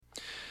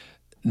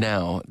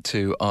now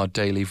to our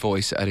Daily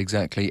Voice at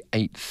exactly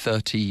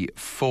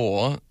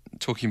 8:34.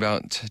 Talking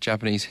about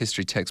Japanese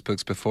history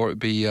textbooks before, it would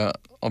be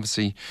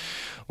obviously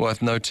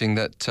worth noting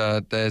that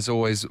there's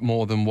always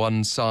more than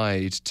one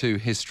side to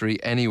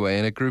history anyway,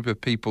 and a group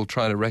of people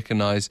trying to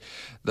recognise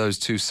those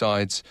two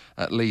sides,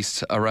 at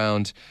least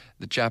around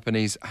the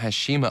Japanese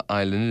Hashima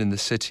Island in the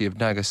city of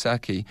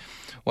Nagasaki,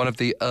 one of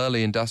the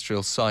early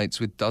industrial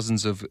sites with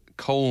dozens of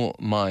coal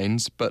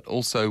mines, but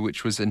also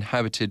which was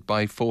inhabited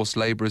by forced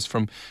labourers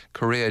from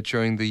Korea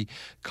during the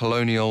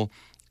colonial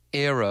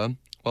era.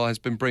 Well, has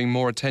been bringing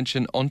more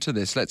attention onto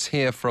this. Let's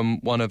hear from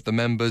one of the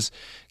members,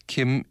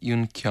 Kim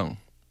Yun-kyung.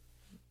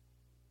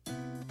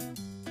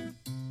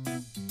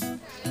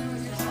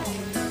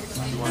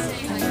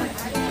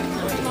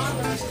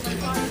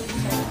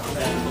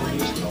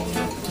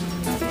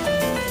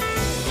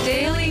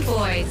 Daily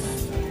Voice.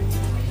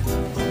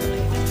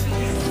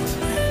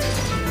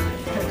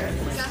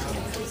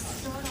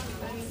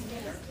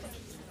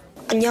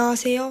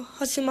 안녕하세요.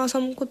 하시마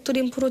섬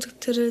꽃드림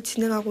프로젝트를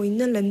진행하고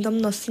있는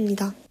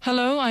랜덤너스입니다.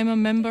 Hello, I'm a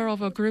member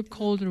of a group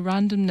called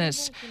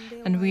Randomness,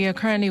 and we are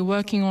currently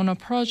working on a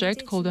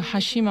project called the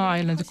Hashima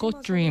Island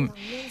God Dream.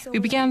 We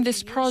began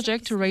this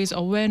project to raise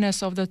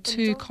awareness of the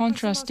two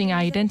contrasting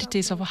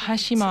identities of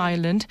Hashima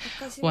Island,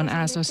 one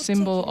as a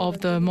symbol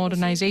of the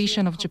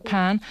modernization of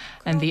Japan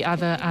and the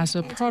other as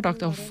a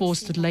product of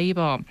forced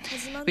labor.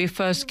 We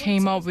first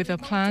came up with a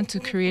plan to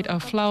create a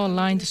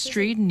flower-lined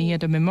street near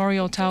the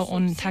memorial tower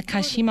on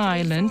Takashima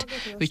Island,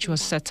 which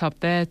was set up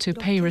there to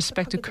pay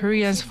respect to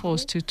Koreans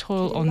forced to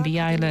toil on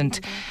the island.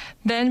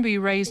 Then we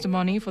raised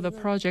money for the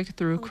project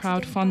through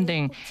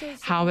crowdfunding.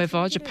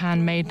 However,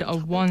 Japan made a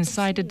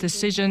one-sided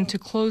decision to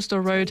close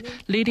the road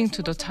leading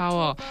to the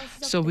tower,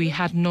 so we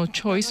had no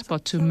choice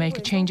but to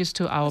make changes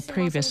to our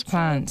previous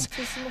plans.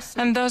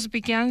 And thus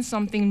began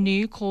something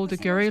new called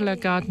guerrilla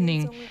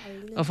gardening,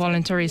 a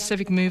voluntary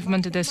civic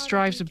movement that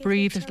strives to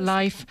breathe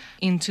life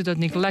into the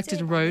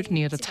neglected road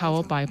near the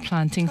tower by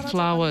planting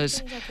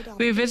flowers.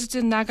 We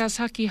visited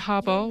Nagasaki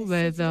harbor,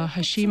 where the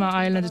Hashima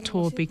Island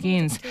tour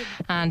begins,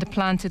 and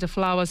planted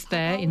flowers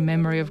there in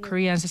memory of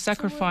Koreans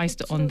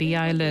sacrificed on the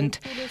island.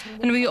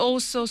 And we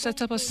also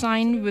set up a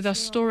sign with a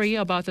story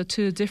about the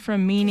two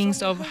different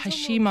meanings of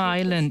Hashima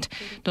Island.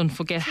 Don't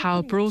forget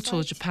how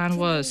brutal Japan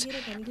was.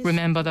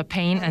 Remember the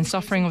pain and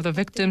suffering of the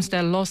victims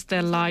that lost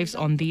their lives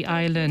on the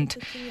island.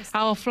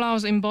 Our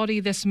flowers embody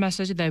this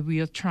message that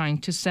we are trying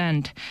to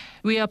send.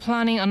 We are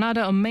planning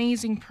another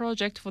amazing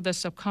project for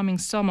this upcoming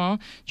summer,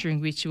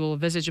 during which we will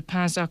visit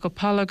Japan's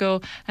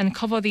archipelago and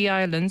cover the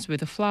islands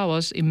with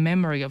flowers in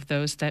memory of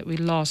those that we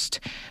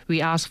lost.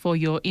 We ask for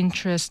your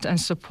interest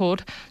and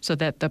support so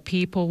that the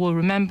people will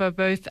remember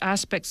both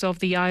aspects of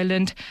the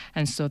island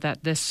and so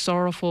that this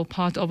sorrowful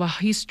part of our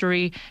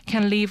history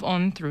can live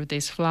on through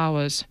these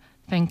flowers.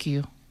 Thank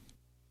you.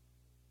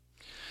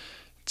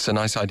 It's a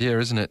nice idea,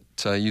 isn't it?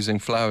 Using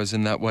flowers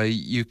in that way.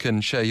 You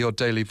can share your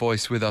daily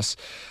voice with us.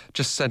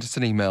 Just send us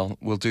an email.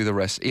 We'll do the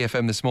rest.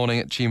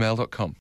 efmthismorning@gmail.com.